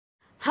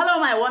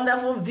Hello my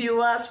wonderful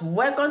viewers,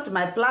 welcome to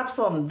my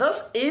platform.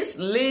 This is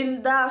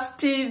LYNDA'S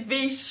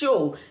TV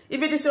show.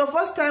 If it is your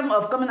first time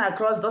of coming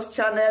across this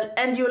channel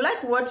and you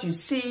like what you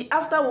see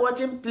after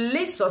watching,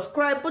 please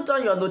subscribe, put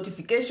on your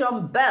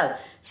notification bell,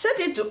 set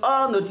it to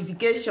all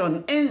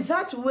notification. In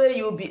that way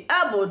you'll be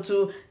able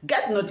to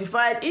get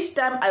notified each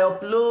time I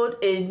upload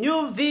a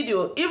new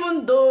video,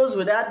 even those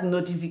without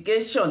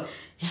notification.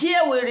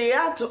 Here we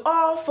react to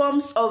all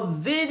forms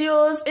of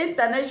videos,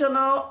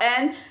 international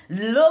and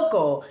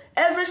local.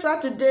 Every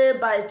Saturday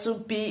by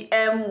 2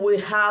 p.m. we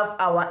have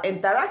our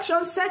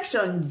interaction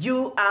section.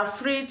 You are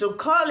free to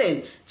call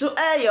in to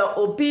air your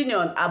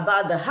opinion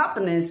about the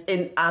happenings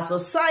in our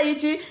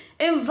society.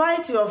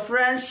 Invite your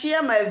friends,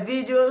 share my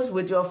videos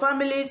with your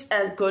families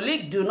and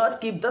colleagues. Do not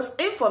keep this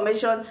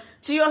information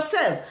to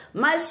yourself.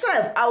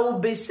 Myself, I will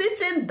be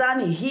sitting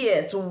down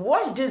here to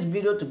watch this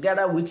video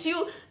together with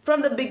you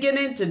from the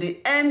beginning to the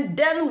end.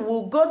 Then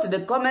we'll go to the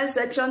comment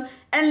section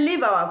and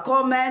leave our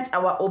comments,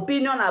 our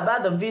opinion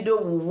about the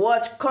video we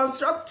watch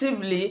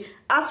constructively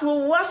as we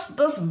watch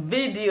this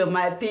video,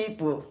 my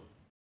people.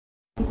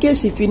 In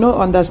case if you no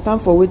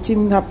understand for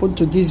wetin happen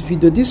to this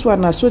video, this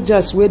one na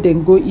soldiers wey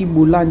dem go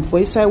Igbo land for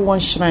inside one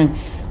shrine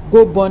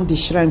go burn the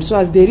shrine. So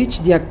as they reach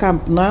their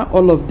camp now,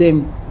 all of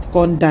them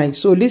con die.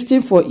 So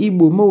listen for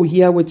Igbo, mo we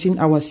hear wetin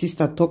our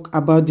sister talk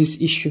about this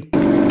issue.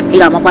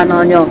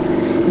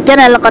 Nke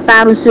na-elekọta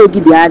arụsị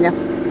ogidi anya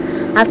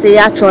asị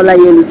ya chọla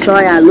ya elu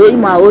chọọ ya lụọ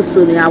ịma o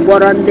so na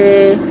agwọrọ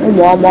ndị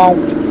ụmụ ọmọ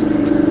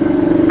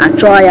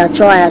achọọ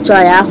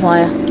ya ahụ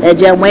ya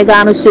eje nwe ga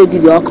arụsị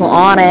ogidi ọkụ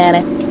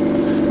ọrịrị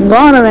mgbe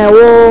ọ rere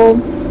wo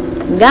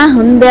nga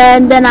ahụ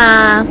ndị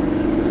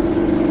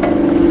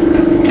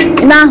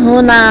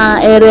na-ahụ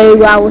na-ere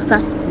iru awụsa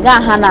nga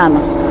ha na-anọ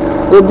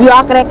obi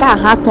ọkịrịka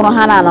ha tụrụ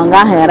ha na-anọ nga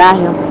ahụ ere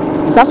ahịa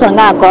nsọsọ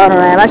nga aka ọrụ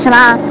ya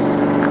rachara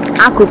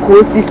akụkụ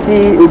osisi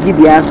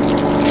ogidi ahụ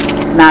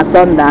na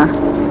Sunday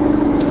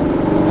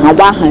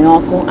agba ha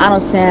ọkụ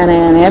arụsị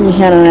rere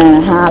emihere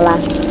ha ala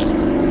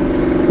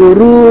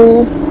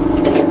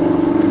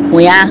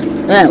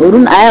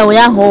oru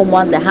ya hụ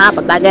Monday ha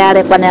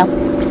pụtagharị kwana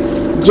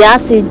ji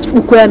asị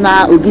ukwe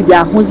na ogidi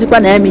ahụzikwa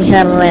na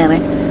emihere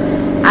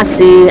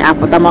asị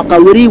apụta maka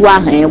were iwe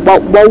ahụ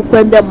gbaa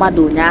ukwe ndị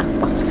mmadụ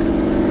ụnyaahụ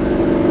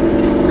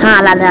ha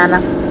ala n'ana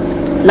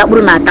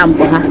lakpụrụ na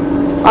kampụ ha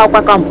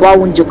ọkwa kampụ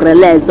ọwụ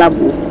njikwara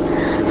example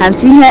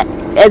anti ihe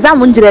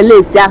exam njire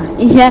lesi ahụ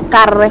ihe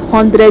karịrị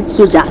 100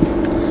 soldiers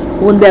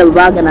ndị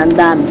ebube na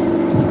ndị amị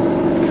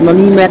nọ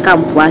n'ime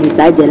kampụ ahụ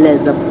isi anyị jele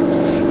exam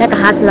ya ka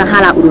ha sị na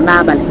ha lakpụrụ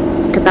n'abalị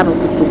nkịta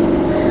n'ụtụtụ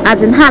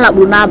azị ha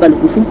lakpụrụ n'abalị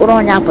ofu mkpụrụ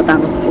onye apụta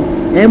n'ụtụtụ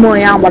na-eme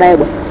onye agbara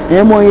egbe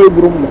na-eme onye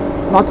egburu mgbọ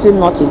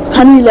nọtị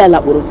ha niile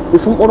lakpụrụ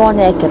ofu mkpụrụ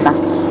onye eketa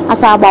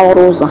asa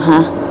agbawara ụzọ ha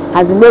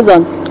azị mgbe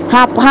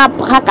ha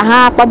ka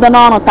ha kpado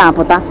n'ọrụ taa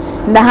pụta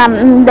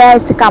ndị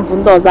si kampụ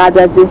ndị ọzọ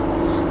abịazi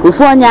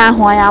ofu onye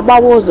ahụ anya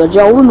agbawa ụzọ ji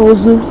ọwụrụ na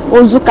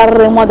ozu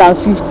karịrị more than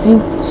 15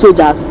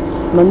 soldiers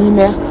nọ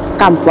n'ime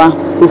kampụ ahụ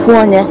ofu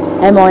onye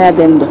eme onye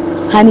dị ndụ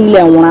ha niile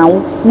nwụrụ anwụ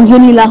ihe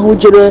niile ahụ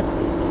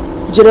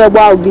jere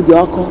gbaa ogidi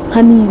ọkụ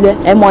ha niile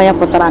eme onye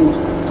pụtara na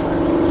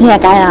ihe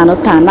ka anyị anụ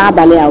taa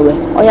n'abalị a wee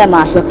onye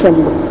na-ahịa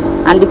kemgbe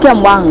and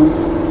kemgbe ahụ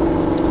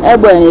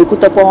egbe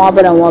na-ekwutekwa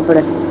nwa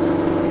obere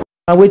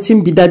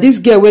Wetin be that this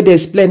girl wey dey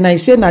explain na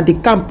say na the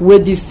camp where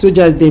these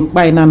soldiers dem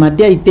kpai na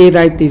there e take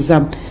write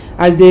exam.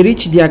 As they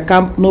reach their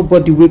camp,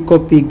 nobody wake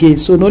up again.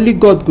 So only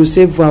God go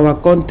save for our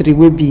country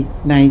wey be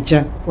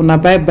Naija. Una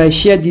bye bye,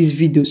 share this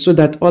video so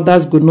that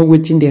others go know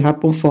wetin dey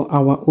happen for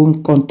our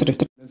own country.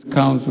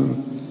 Council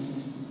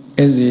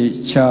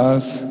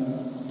Charles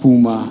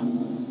Puma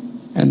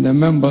and the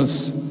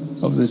members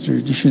of the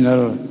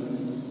Traditional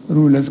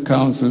Rulers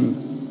Council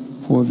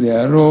for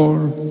their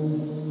role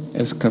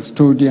as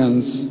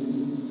custodians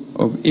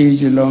of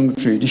age-long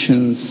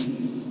traditions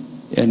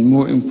and,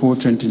 more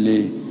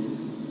importantly,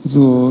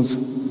 those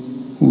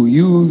who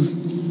use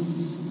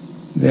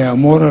their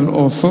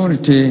moral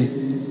authority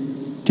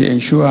to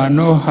ensure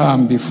no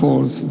harm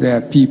befalls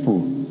their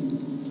people.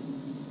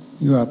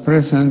 Your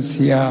presence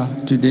here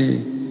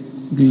today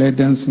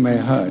gladdens my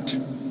heart.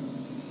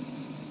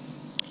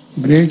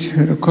 Great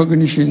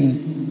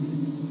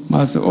recognition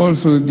must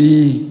also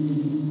be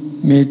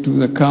made to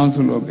the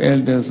Council of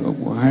Elders of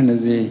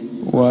Buhari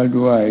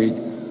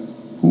worldwide,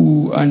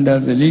 who, under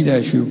the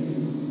leadership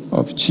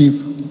of Chief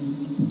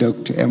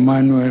Dr.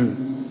 Emmanuel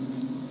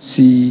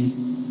C.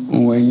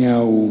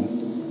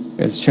 Nwanyawu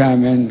as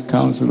Chairman,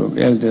 Council of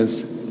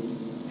Elders,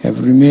 have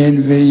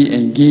remained very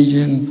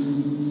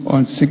engaging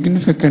on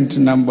significant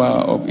number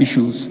of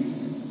issues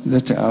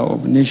that are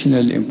of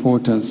national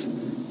importance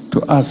to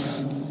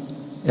us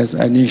as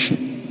a nation.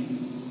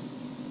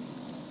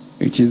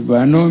 It is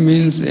by no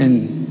means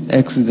an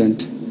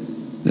accident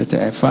that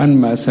I find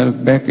myself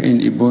back in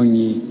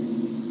Ebonyi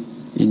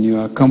in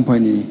your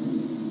company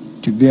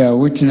to bear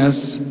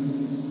witness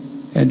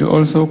and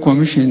also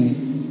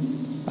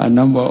commission a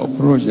number of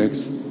projects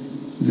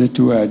that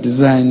were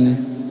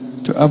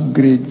designed to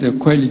upgrade the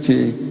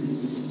quality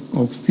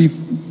of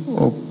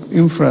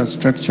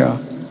infrastructure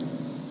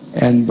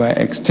and by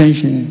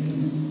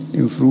extension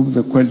improve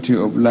the quality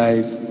of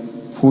life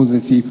for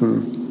the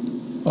people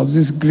of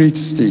this great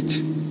state.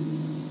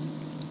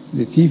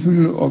 The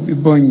people of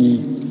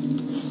Ebonyi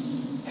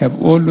have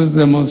always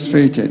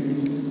demonstrated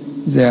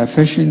their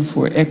passion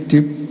for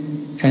active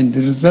and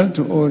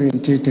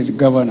result-oriented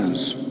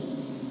governance.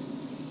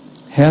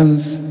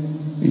 Hence,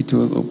 it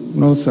was of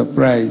no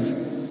surprise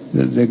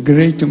that the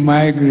great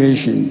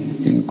migration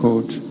in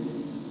quote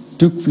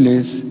took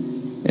place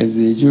as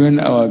they joined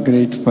our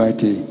great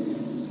party,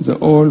 the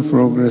All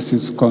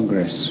Progressives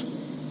Congress.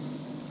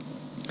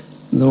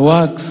 The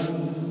works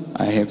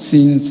I have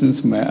seen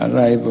since my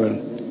arrival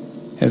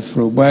have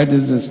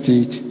provided the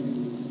state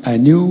a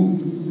new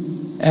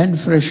and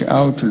fresh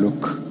outlook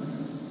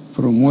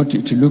from what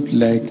it looked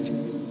like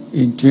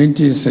in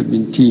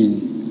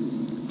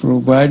 2017,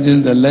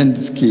 providing the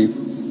landscape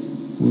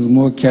with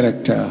more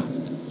character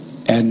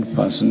and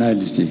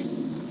personality.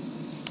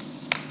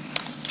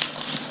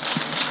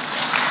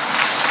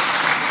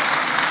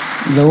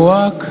 The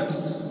work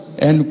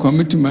and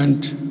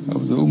commitment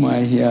of the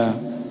Umuahia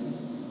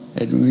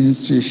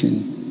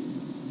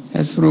administration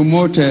has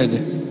promoted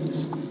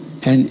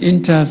an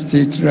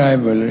interstate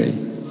rivalry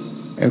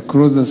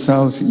across the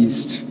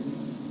southeast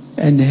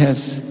and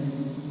has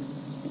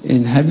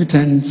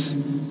inhabitants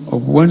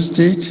of one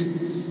state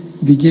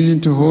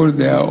beginning to hold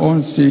their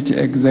own state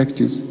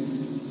executives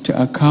to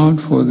account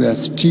for their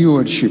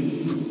stewardship.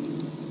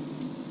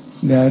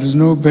 There is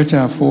no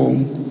better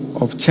form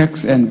of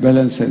checks and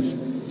balances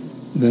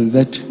than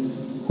that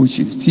which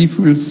is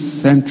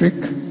people-centric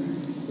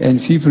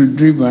and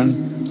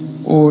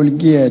people-driven, all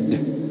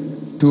geared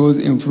towards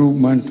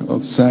improvement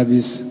of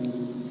service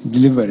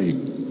delivery.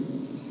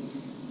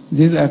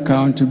 This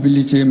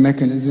accountability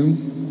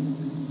mechanism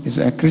is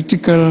a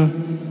critical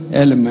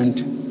element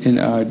in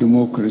our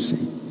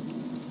democracy.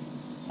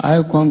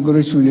 I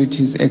congratulate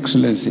His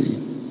Excellency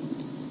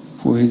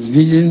for his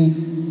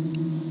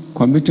vision,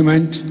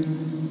 commitment,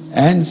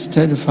 and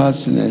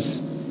steadfastness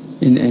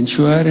in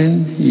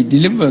ensuring he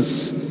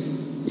delivers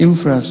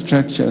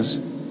infrastructures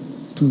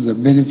to the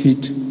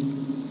benefit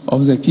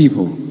of the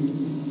people.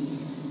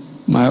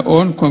 My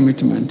own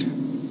commitment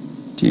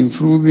to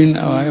improving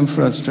our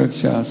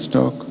infrastructure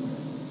stock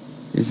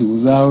is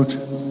without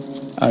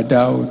a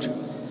doubt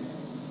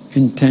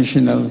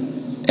intentional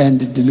and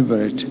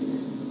deliberate,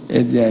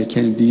 as there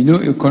can be no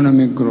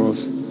economic growth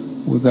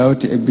without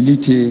the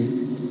ability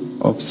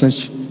of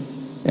such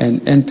an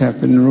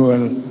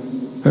entrepreneurial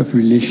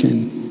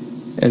population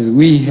as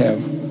we have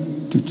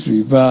to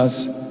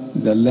traverse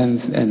the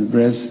length and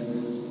breadth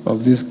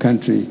of this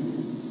country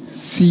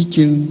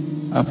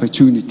seeking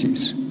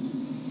opportunities.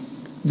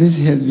 This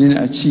has been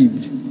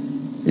achieved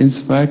in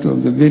spite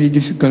of the very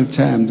difficult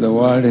times the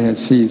world has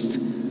faced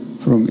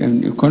from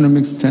an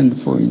economic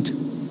standpoint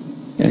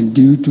and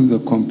due to the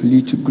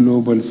complete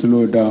global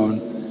slowdown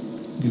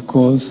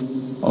because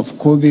of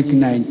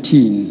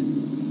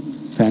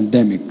COVID-19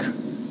 pandemic.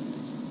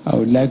 I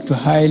would like to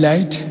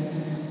highlight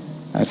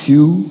a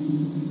few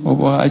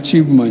of our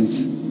achievements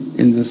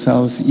in the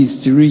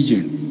Southeast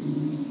region.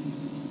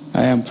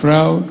 I am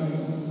proud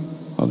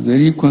of the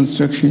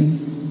reconstruction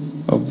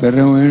of the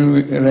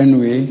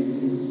runway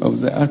of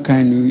the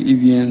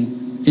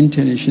Akanu-Ibian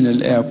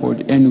International Airport,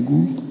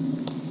 Enugu,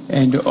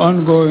 and the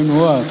ongoing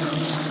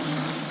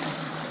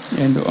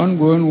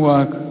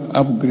work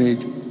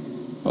upgrade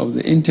of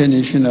the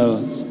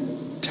International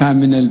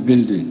Terminal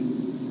Building.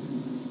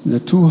 The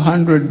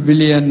 200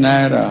 billion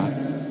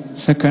naira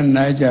second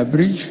Niger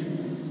Bridge,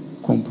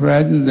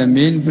 comprising the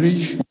main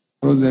bridge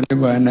across the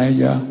river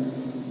Niger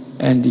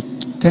and the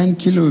 10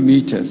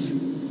 kilometers,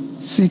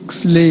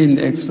 6-lane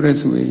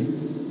expressway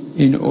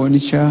in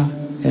Onitsha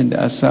and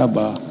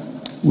Asaba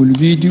will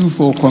be due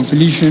for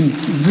completion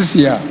this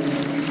year.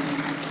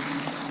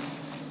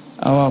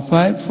 Our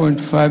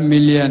 $5.5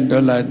 million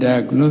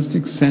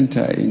diagnostic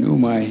center in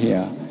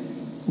Umuahia,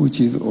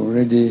 which is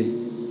already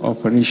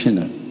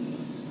operational.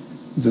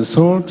 The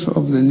salt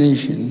of the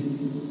nation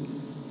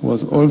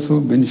was also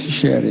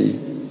beneficiary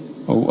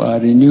of our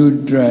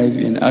renewed drive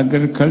in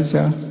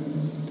agriculture,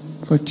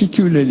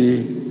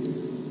 particularly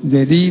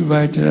the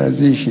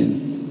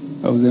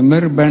revitalization of the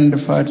Merband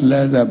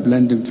fertilizer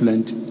blending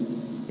plant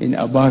in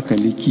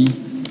Abakaliki,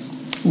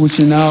 which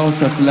now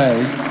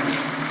supplies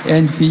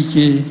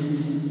NPK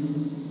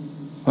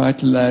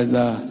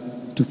fertilizer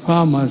to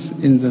farmers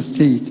in the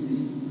state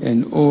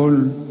and all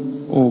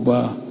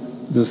over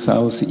the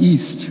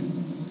southeast.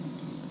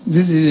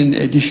 This is in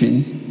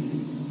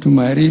addition to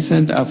my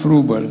recent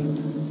approval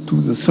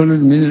to the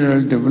Solid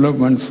Mineral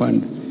Development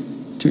Fund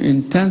to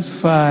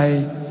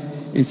intensify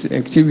its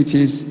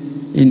activities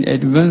in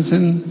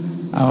advancing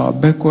our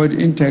backward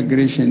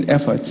integration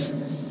efforts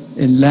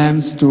in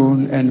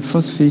limestone and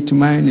phosphate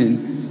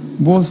mining,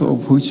 both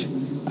of which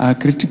are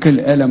critical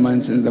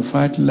elements in the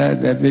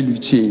fertilizer value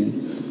chain,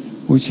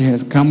 which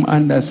has come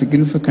under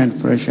significant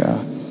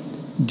pressure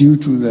due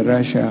to the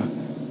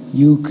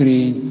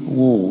Russia-Ukraine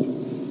war.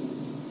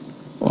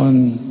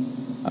 On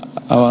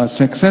our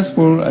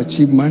successful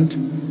achievement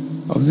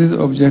of this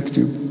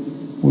objective,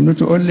 will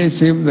not only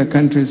save the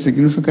country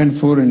significant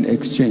foreign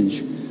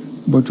exchange,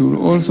 but will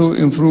also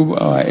improve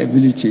our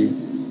ability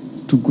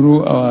to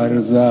grow our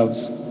reserves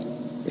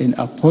in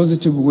a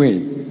positive way.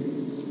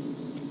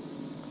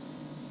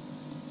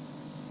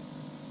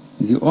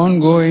 The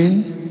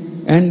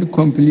ongoing and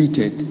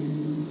completed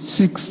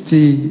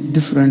 60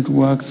 different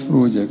works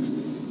projects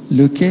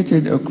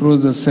located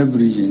across the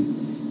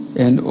sub-region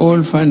and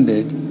all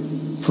funded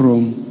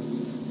from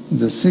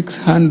the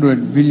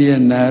 600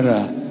 billion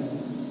naira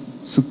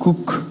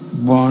Sukuk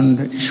bond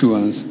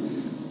issuance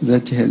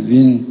that has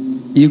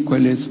been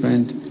equally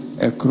spent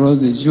across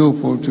the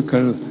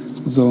geopolitical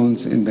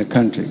zones in the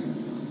country.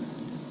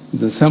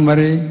 The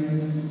summary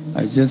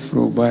I just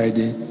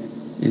provided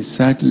is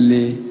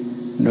certainly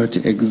not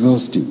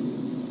exhaustive,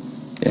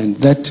 and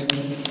that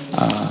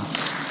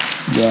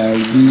there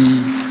will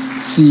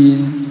be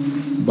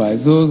seen by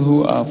those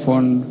who are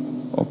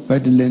fond of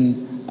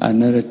peddling a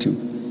narrative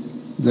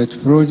that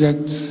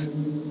projects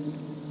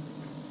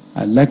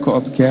a lack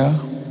of care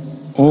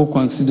or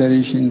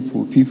consideration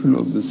for people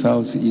of the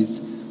Southeast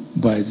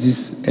by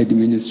this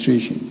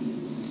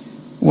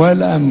administration.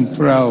 While I'm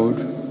proud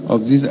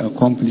of these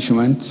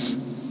accomplishments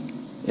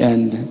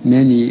and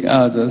many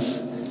others,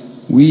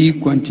 we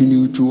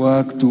continue to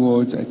work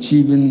towards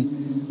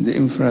achieving the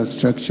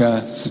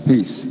infrastructure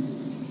space.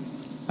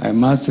 I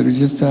must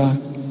register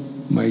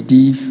my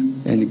deep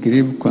and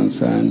grave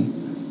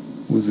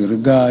concern with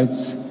regards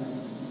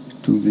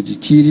to the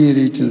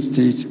deteriorating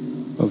state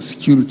of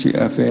security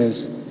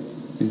affairs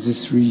in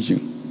this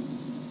region.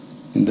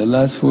 In the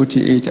last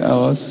 48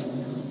 hours,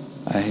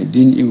 I have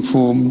been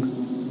informed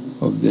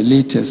of the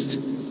latest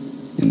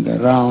in the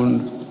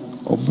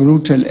round of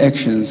brutal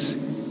actions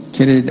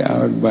carried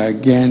out by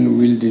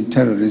gang-wielding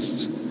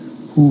terrorists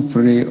who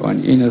prey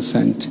on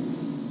innocent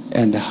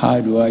and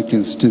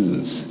hard-working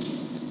citizens.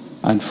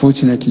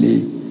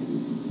 Unfortunately,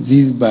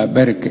 these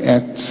barbaric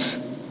acts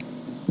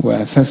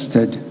were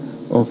fostered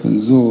upon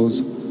those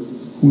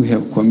who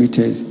have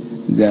committed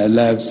their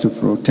lives to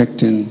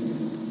protecting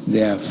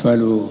their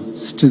fellow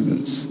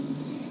citizens.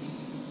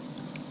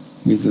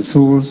 May the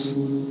souls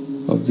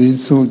of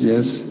these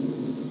soldiers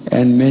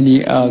and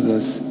many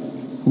others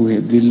who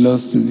have been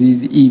lost to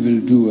these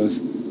evildoers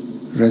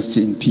rest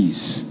in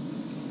peace.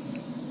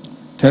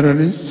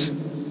 Terrorists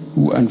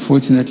who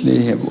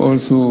unfortunately have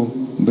also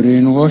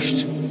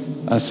brainwashed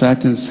a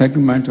certain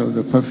segment of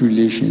the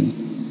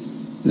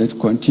population that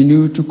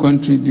continue to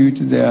contribute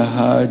their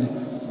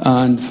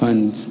hard-earned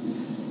funds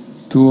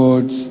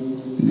towards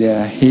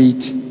their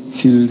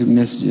hate-filled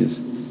messages,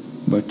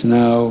 but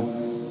now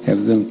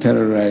have them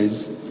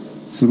terrorized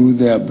through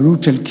their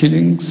brutal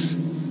killings,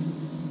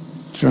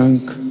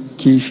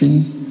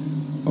 truncation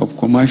of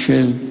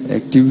commercial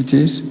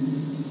activities,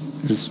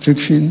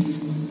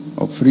 restriction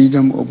of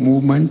freedom of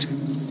movement,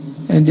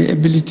 and the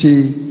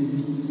ability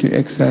to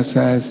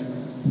exercise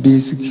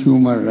basic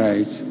human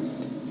rights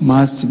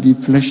must be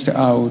fleshed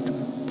out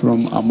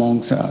from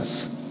amongst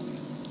us,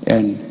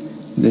 and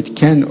that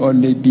can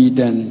only be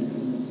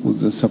done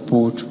with the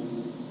support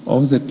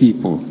of the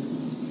people.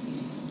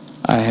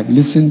 I have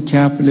listened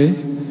carefully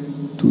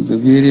to the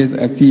various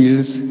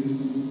appeals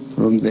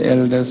from the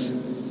elders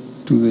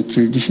to the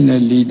traditional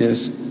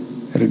leaders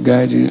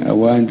regarding a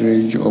wide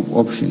range of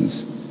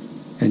options,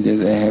 and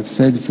as I have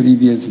said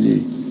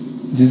previously,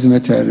 this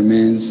matter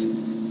remains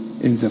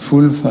in the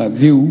full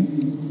purview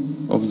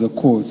of the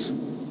courts,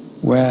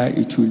 where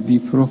it will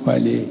be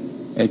properly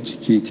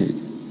educated.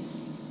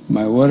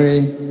 My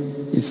worry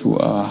is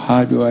for our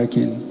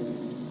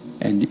hard-working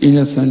and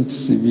innocent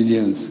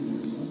civilians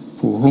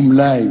for whom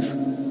life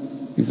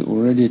is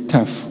already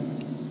tough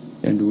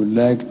and would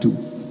like to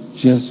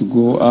just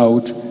go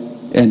out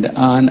and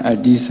earn a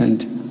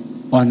decent,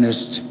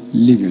 honest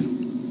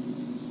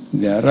living.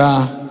 There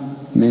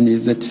are many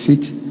that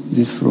fit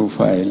this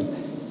profile,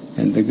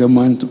 and the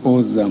government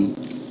owes them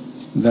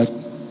that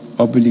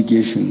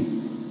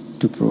obligation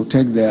to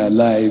protect their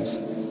lives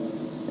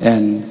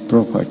and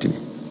property.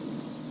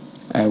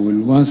 I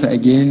will once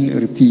again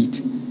repeat,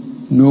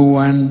 no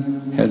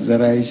one has the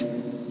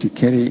right to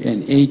carry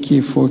an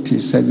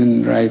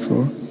AK-47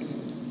 rifle,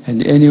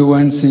 and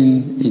anyone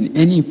seen in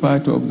any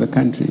part of the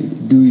country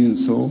doing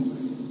so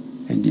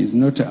and is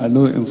not a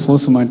law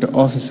enforcement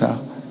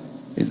officer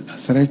is a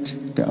threat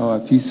to our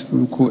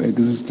peaceful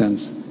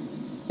coexistence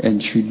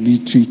and should be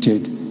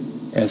treated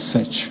as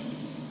such.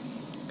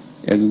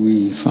 As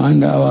we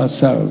find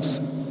ourselves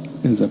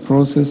in the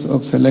process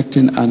of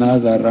selecting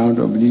another round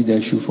of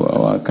leadership for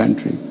our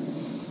country,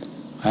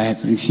 I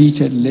have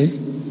repeatedly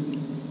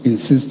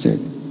insisted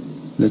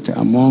that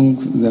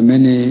among the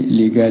many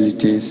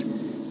legalities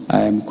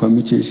I am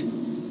committed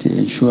to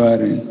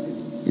ensuring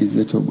is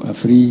that of a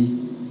free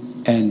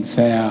and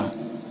fair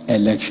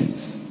elections.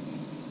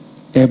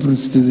 Every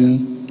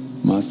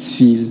citizen must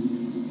feel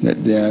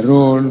that their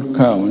role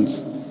counts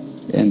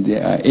and they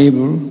are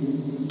able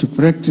to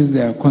practice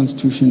their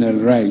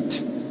constitutional right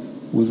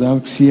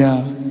without fear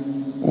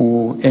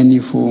or any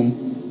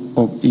form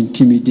of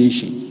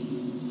intimidation.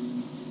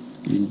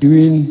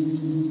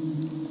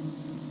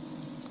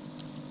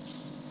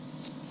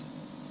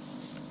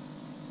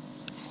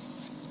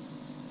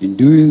 In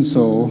doing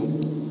so,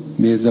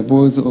 may the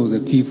voice of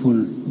the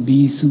people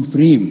be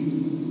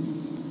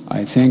supreme.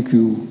 I thank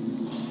you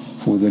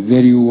for the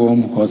very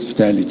warm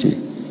hospitality.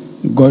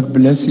 God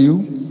bless you,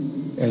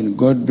 and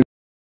God bless.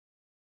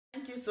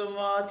 Thank you so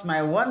much,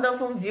 my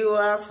wonderful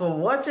viewers, for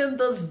watching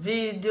this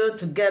video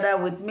together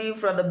with me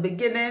from the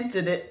beginning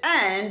to the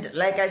end.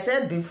 Like I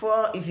said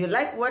before, if you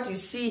like what you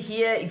see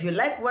here, if you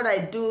like what I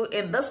do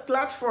in this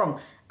platform,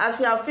 as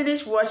you have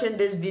finished watching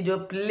this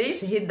video,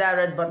 please hit that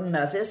red button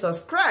that says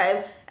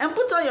subscribe and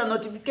put on your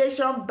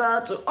notification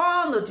bell to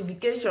all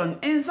notification.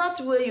 In that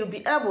way, you'll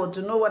be able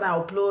to know when I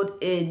upload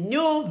a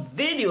new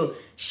video.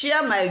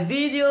 Share my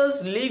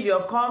videos, leave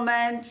your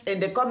comments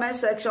in the comment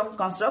section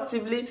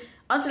constructively.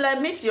 Until I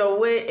meet your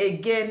way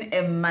again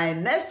in my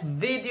next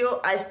video,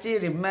 I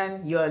still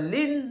remain your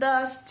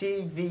LYNDA'S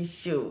TV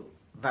show.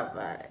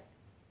 Bye-bye.